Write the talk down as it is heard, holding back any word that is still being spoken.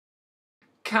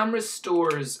camera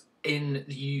stores in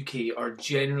the UK are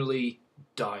generally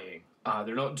dying.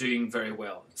 They're not doing very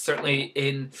well. Certainly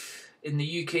in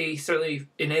the UK, certainly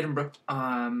in Edinburgh,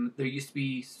 there used to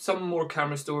be some more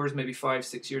camera stores, maybe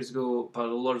 5-6 years ago, but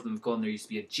a lot of them have gone. There used to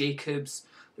be a Jacobs.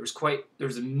 There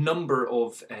was a number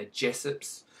of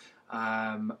Jessops.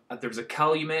 There was a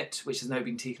Calumet, which has now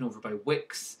been taken over by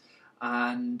Wix,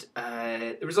 and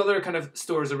there was other kind of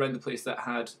stores around the place that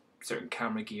had certain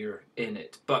camera gear in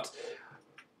it, but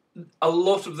a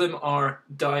lot of them are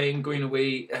dying, going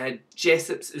away.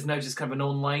 Jessops is now just kind of an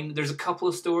online. There's a couple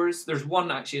of stores. There's one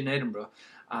actually in Edinburgh,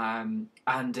 and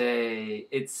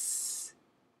it's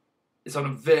on a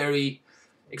very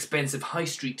expensive high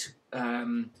street.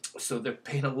 So they're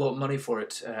paying a lot of money for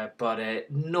it,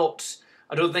 but not.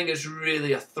 I don't think it's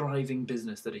really a thriving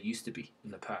business that it used to be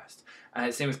in the past.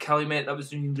 Same with Calumet. That was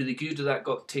doing really good. That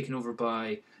got taken over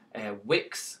by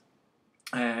Wix,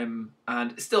 and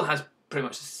it still has pretty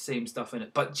much the same stuff in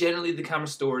it, but generally the camera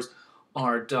stores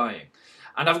are dying.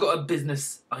 And I've got a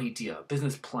business idea, a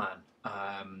business plan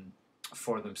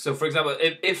for them. So for example,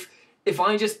 if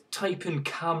I just type in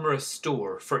camera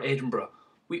store for Edinburgh,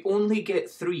 we only get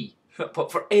 3.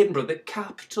 But for Edinburgh, the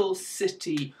capital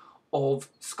city of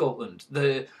Scotland,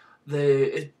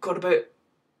 it's got about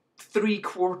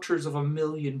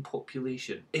 750,000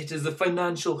 population. It is the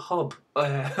financial hub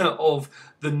of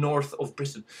the north of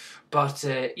Britain. But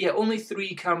yeah, only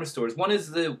 3 camera stores. One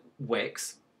is the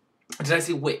Wix. Did I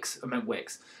say Wix? I meant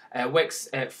Wix. Wix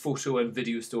photo and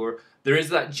video store. There is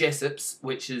that Jessops,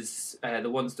 which is the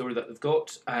one store that they've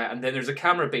got. And then there's a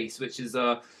Camera Base, which is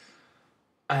a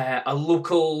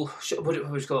local,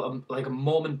 what would you call it? Like a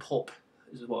mom and pop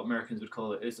is what Americans would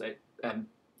call it. It's like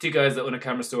 2 guys that own a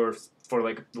camera store for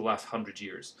like the last 100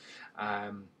 years.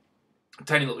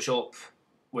 Tiny little shop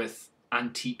with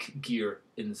antique gear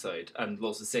inside and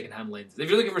lots of second-hand lenses. If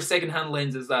you're looking for second-hand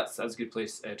lenses, that's a good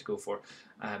place to go for.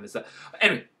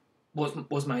 Anyway,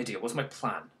 what's my idea? What's my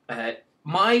plan?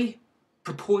 My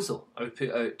proposal I would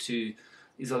put out to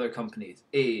these other companies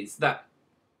is that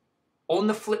on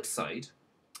the flip side,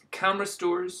 camera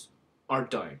stores are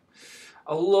dying.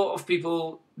 A lot of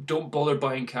people don't bother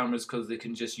buying cameras because they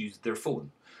can just use their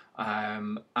phone.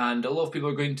 And a lot of people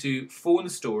are going to phone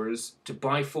stores to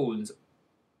buy phones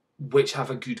which have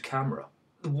a good camera.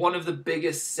 One of the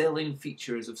biggest selling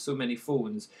features of so many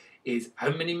phones is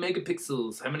how many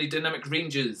megapixels, how many dynamic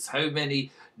ranges, how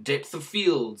many depth of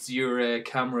fields your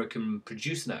camera can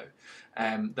produce now.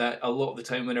 That a lot of the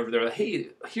time whenever they're like, hey,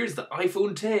 here's the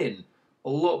iPhone 10, a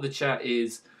lot of the chat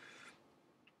is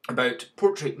about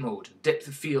portrait mode, and depth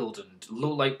of field, and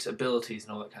low light abilities,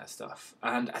 and all that kind of stuff.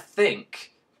 And I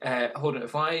think, hold on,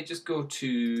 if I just go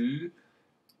to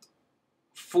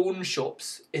phone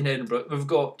shops in Edinburgh, we've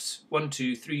got 1,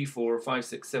 2, 3, 4, 5,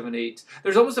 6, 7, 8.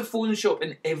 There's almost a phone shop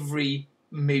in every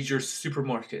major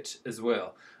supermarket as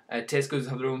well. Tesco's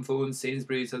have their own phones,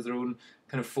 Sainsbury's has their own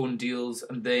kind of phone deals,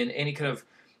 and then any kind of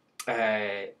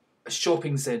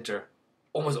shopping centre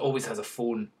almost always has a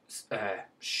phone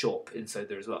shop inside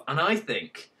there as well. And I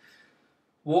think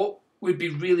what would be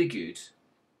really good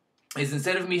is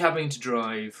instead of me having to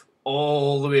drive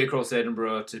all the way across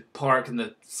Edinburgh to park in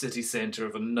the city centre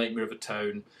of a nightmare of a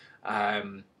town,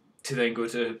 to then go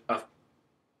to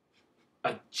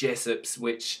a Jessops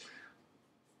which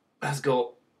has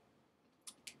got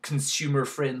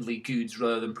consumer-friendly goods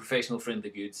rather than professional-friendly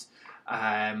goods,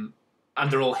 and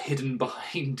they're all hidden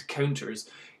behind counters.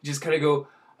 You just kind of go,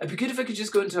 it'd be good if I could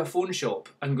just go into a phone shop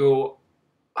and go,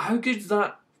 how good's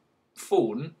that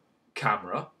phone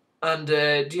camera? And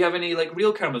do you have any like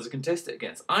real cameras I can test it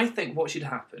against? I think what should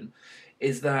happen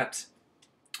is that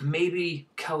maybe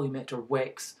Calumet or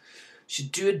Wix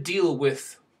should do a deal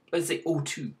with, let's say,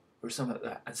 O2 or something like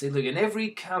that, and say, look, in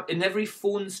every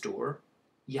phone store,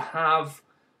 you have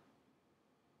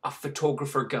a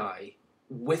photographer guy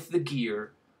with the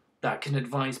gear that can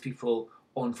advise people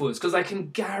on phones. Because I can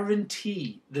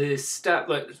guarantee the stat,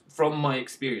 like from my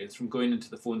experience from going into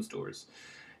the phone stores,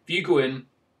 if you go in,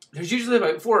 there's usually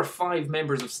about 4 or 5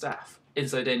 members of staff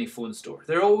inside any phone store.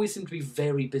 They always seem to be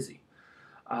very busy,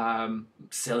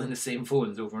 selling the same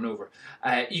phones over and over.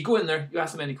 You go in there, you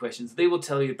ask them any questions, they will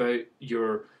tell you about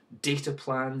your data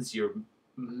plans, your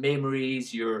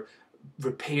memories, your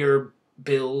repair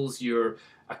bills, your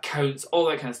accounts, all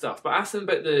that kind of stuff. But ask them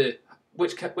about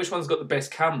which one's got the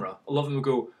best camera. A lot of them will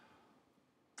go,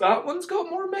 that one's got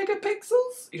more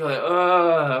megapixels? You're like,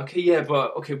 okay, yeah,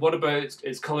 but okay, what about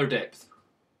its color depth?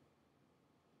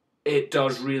 It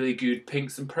does really good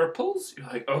pinks and purples. You're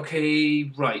like,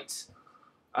 okay, right.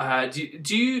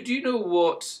 Do you know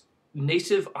what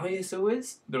native ISO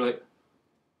is? They're like,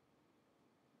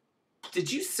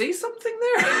 did you say something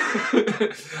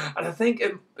there? And I think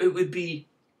it would be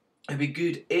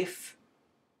good if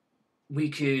we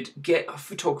could get a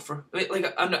photographer,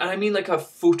 and I mean like a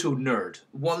photo nerd,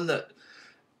 one that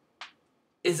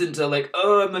isn't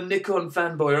I'm a Nikon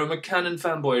fanboy or I'm a Canon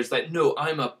fanboy. It's like, no,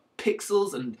 I'm a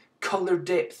pixels and color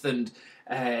depth and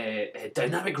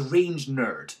dynamic range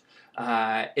nerd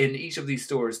in each of these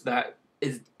stores that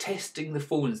is testing the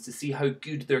phones to see how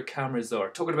good their cameras are,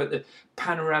 talking about the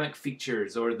panoramic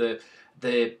features or the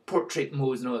portrait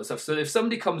modes and all that stuff. So if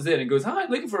somebody comes in and goes, hi,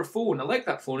 I'm looking for a phone, I like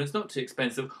that phone, it's not too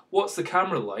expensive, what's the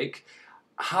camera like?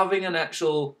 Having an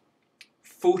actual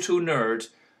photo nerd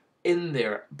in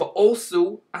there, but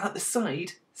also at the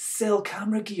side, sell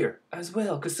camera gear as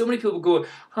well. Because so many people go,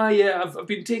 hi, yeah, I've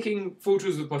been taking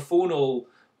photos with my phone all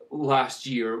last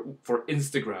year for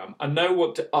Instagram, and now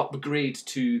want to upgrade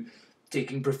to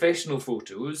taking professional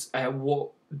photos.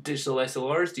 What digital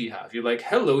SLRs do you have? You're like,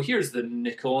 hello, here's the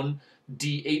Nikon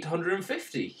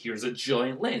D850. Here's a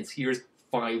giant lens. Here's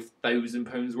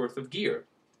 £5,000 worth of gear.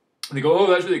 And they go, oh,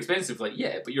 that's really expensive. Like,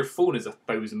 yeah, but your phone is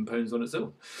 £1,000 on its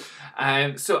own.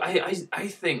 So I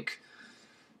think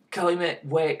Calumet,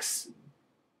 Wex,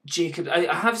 Jacob.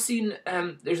 I have seen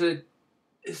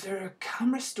is there a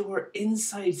camera store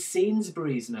inside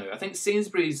Sainsbury's now? I think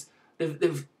Sainsbury's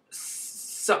they've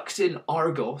sucked in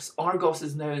Argos. Argos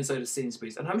is now inside of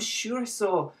Sainsbury's, and I'm sure I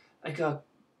saw like a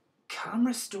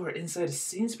camera store inside of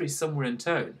Sainsbury's somewhere in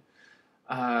town.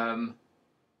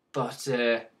 But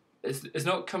it's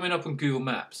not coming up on Google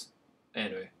Maps.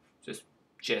 Anyway, just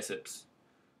Jessop's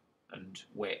and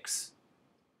Wex.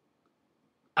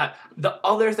 The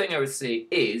other thing I would say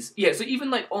is, so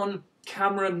even like on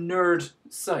camera nerd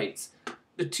sites,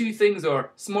 the two things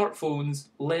are smartphones,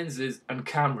 lenses, and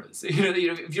cameras. You know,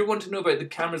 if you want to know about the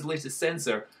camera's latest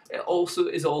sensor, it also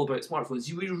is all about smartphones.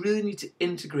 You really need to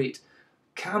integrate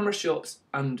camera shops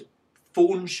and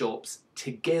phone shops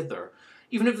together.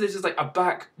 Even if there's just like a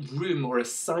back room or a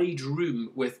side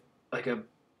room with like a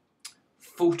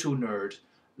photo nerd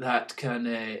that can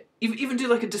even do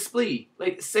like a display,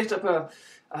 like set up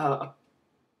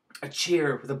a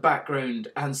chair with a background,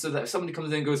 and so that if somebody comes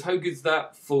in and goes, how good's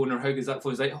that phone or how good's that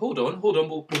phone? It's like, hold on,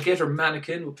 we'll get our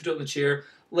mannequin, we'll put it on the chair,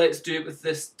 let's do it with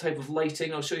this type of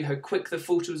lighting, I'll show you how quick the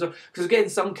photos are. Because again,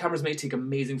 some cameras may take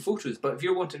amazing photos, but if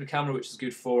you're wanting a camera which is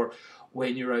good for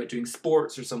when you're out doing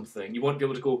sports or something, you want to be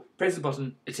able to go, press the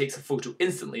button, it takes a photo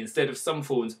instantly, instead of some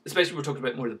phones, especially we're talking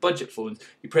about more of the budget phones,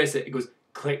 you press it, it goes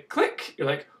click, click, you're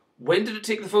like, when did it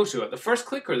take the photo? At the first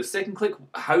click or the second click?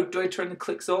 How do I turn the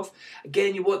clicks off?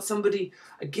 Again, you want somebody,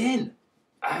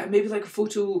 maybe like a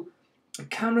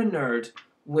camera nerd,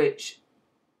 which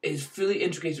is fully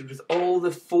integrated with all the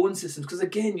phone systems. Because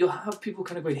again, you'll have people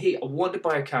kind of going, hey, I want to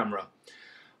buy a camera.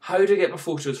 How do I get my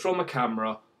photos from a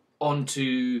camera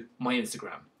onto my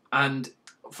Instagram? And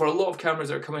for a lot of cameras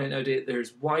that are coming out nowadays,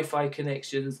 there's Wi-Fi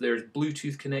connections, there's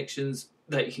Bluetooth connections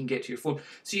that you can get to your phone.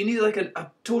 So you need like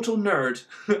a total nerd,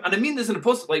 and I mean this in a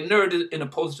positive, like nerd in a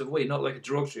positive way, not like a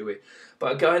derogatory way,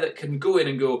 but a guy that can go in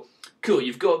and go, cool,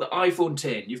 you've got the iPhone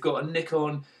 10, you've got a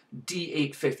Nikon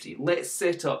D850, let's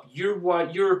set up your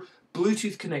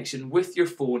Bluetooth connection with your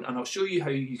phone, and I'll show you how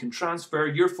you can transfer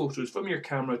your photos from your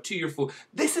camera to your phone.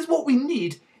 This is what we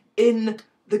need in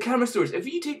the camera stores. If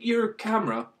you take your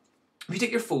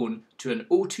phone to an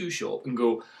O2 shop and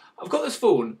go, I've got this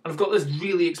phone and I've got this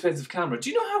really expensive camera, do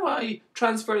you know how I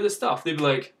transfer this stuff? They'd be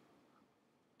like,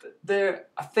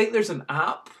 I think there's an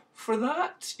app for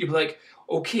that. You'd be like,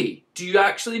 okay, do you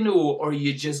actually know, or are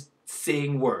you just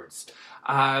saying words?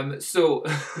 So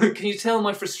can you tell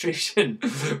my frustration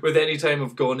with any time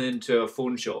I've gone into a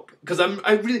phone shop? Because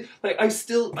I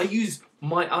use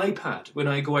my iPad when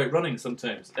I go out running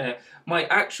sometimes. My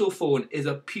actual phone is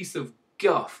a piece of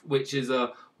guff, which is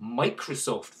a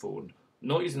Microsoft phone.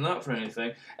 Not using that for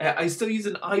anything. I still use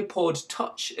an iPod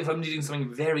Touch if I'm needing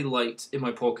something very light in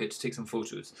my pocket to take some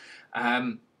photos.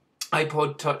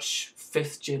 iPod Touch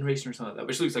 5th generation or something like that,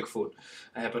 which looks like a phone,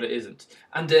 but it isn't.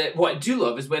 And what I do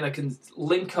love is when I can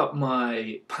link up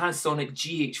my Panasonic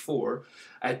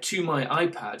GH4 to my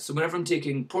iPad, so whenever I'm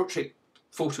taking portrait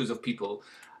photos of people,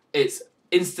 it's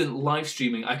instant live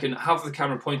streaming. I can have the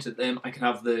camera pointed at them, I can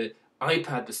have the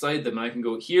iPad beside them, and I can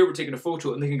go, here, we're taking a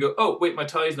photo, and they can go, oh, wait, my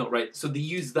tie's not right. So they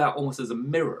use that almost as a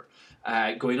mirror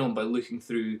going on by looking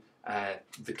through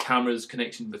the camera's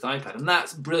connection with iPad. And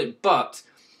that's brilliant, but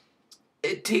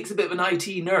it takes a bit of an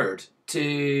IT nerd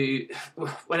to,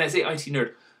 when I say IT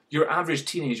nerd, your average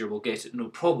teenager will get it, no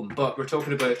problem, but we're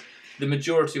talking about the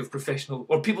majority of professional,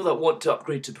 or people that want to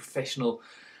upgrade to professional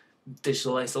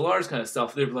digital SLRs kind of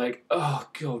stuff. They're like, oh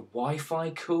God, Wi-Fi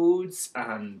codes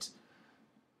and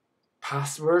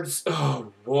Passwords,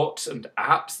 oh, what? And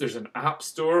apps, there's an app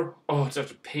store. Oh, do I have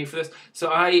to pay for this?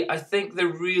 So I think there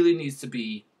really needs to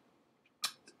be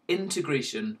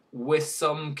integration with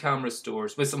some camera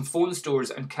stores, with some phone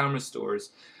stores and camera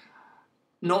stores,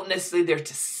 not necessarily there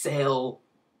to sell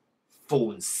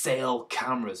phones, sell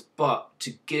cameras, but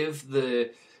to give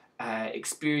the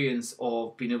experience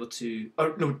of being able to,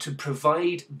 or no, to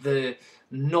provide the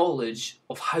knowledge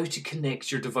of how to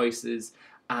connect your devices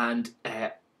and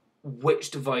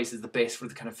which device is the best for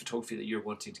the kind of photography that you're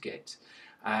wanting to get.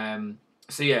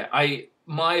 So yeah,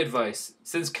 my advice,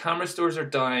 since camera stores are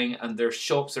dying and their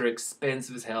shops are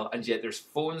expensive as hell, and yet there's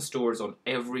phone stores on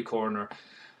every corner,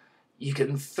 you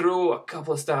can throw a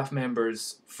couple of staff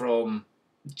members from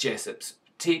Jessop's,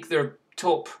 take their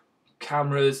top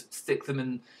cameras, stick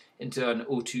them into an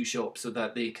O2 shop so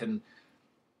that they can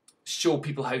show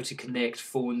people how to connect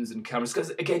phones and cameras. Because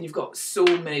again, you've got so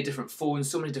many different phones,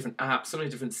 so many different apps, so many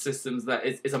different systems that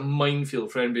it's a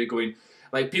minefield for anybody going.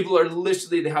 Like, people are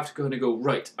literally, they have to go in and go,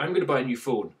 right, I'm going to buy a new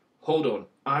phone. Hold on,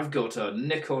 I've got a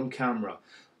Nikon camera.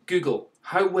 Google,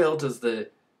 how well does the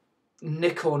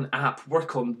Nikon app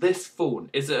work on this phone?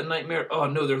 Is it a nightmare? Oh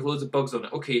no, there's loads of bugs on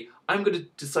it. Okay, I'm going to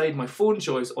decide my phone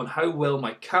choice on how well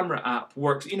my camera app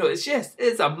works. You know, it's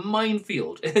a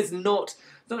minefield. It's not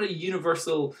a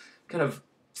universal kind of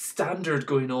standard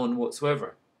going on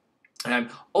whatsoever.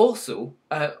 Also,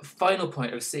 final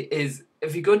point I would say is,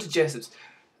 if you go into Jessop's,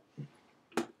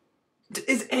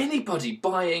 is anybody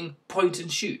buying point and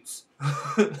shoots?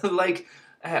 Like,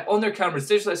 on their cameras,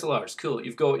 digital SLRs, cool,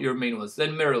 you've got your main ones.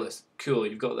 Then mirrorless, cool,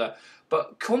 you've got that.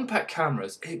 But compact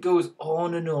cameras, it goes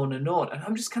on and on and on. And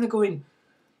I'm just kind of going,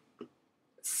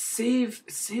 save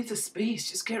the space.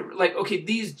 Just get, like, okay,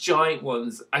 these giant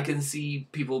ones, I can see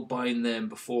people buying them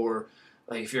before,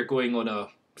 like, if you're going on a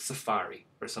safari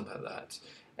or something like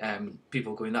that.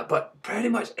 People going that. But pretty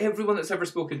much everyone that's ever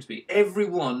spoken to me,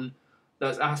 everyone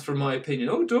that's asked for my opinion.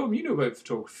 Oh, Dom, you know about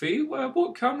photography. Well,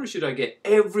 what camera should I get?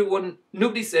 Everyone,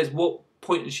 nobody says, what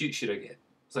point and shoot should I get?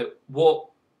 It's like, what?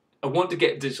 I want to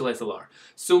get digital SLR.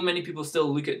 So many people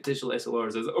still look at digital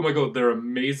SLRs as, oh my god, they're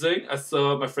amazing. I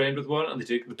saw my friend with one and they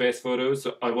take the best photos,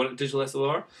 so I want a digital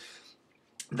SLR.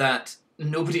 That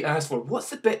nobody asked for. What's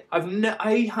the best?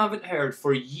 I haven't heard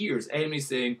for years anybody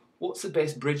saying, what's the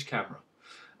best bridge camera?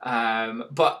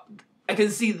 But I can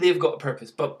see they've got a purpose.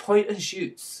 But point and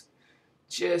shoots,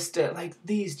 just like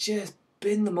these, just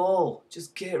bin them all.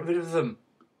 Just get rid of them.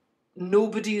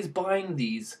 Nobody is buying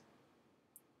these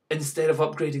instead of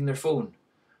upgrading their phone.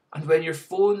 And when your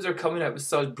phones are coming out with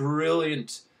such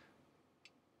brilliant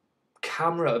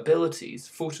camera abilities,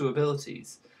 photo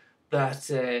abilities,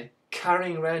 that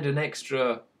carrying around an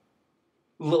extra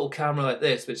little camera like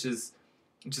this, which is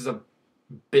a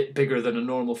bit bigger than a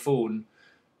normal phone,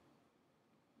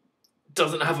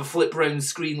 doesn't have a flip round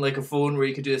screen like a phone where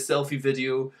you could do a selfie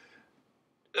video.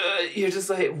 You're just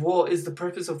like, what is the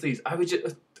purpose of these? I would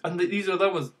just, and these are the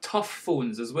ones, tough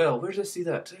phones as well. Where did I see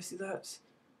that? Did I see that?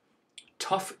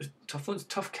 Tough phones,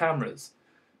 tough cameras.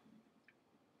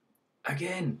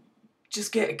 Again,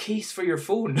 just get a case for your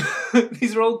phone.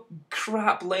 These are all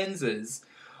crap lenses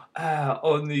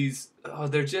on these. Oh,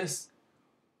 they're just.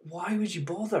 Why would you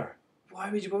bother? Why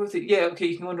would you bother with it? Yeah, okay,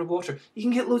 you can go underwater. You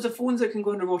can get loads of phones that can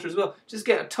go underwater as well. Just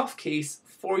get a tough case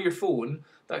for your phone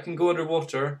that can go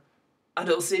underwater, and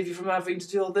it'll save you from having to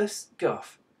do all this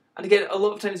guff. And again, a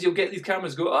lot of times you'll get these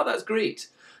cameras go, oh, that's great.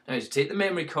 Now I just take the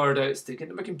memory card out, stick it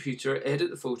into my computer, edit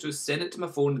the photos, send it to my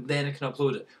phone, then I can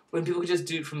upload it. When people can just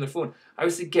do it from their phone. I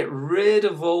would say get rid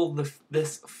of all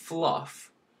this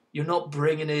fluff. You're not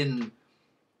bringing in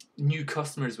new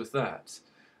customers with that.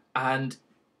 And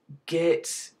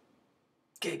get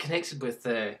connected with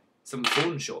some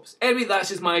phone shops. Anyway, that's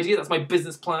just my idea. That's my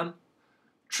business plan.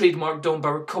 Trademark Dom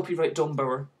Bauer, copyright Dom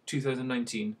Bauer,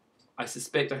 2019. I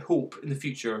suspect, I hope, in the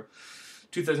future,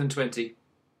 2020,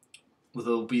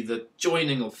 there'll be the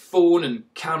joining of phone and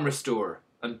camera store,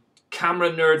 and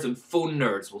camera nerds and phone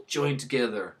nerds will join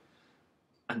together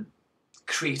and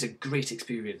create a great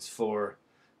experience for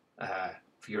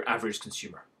your average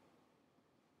consumer.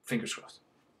 Fingers crossed.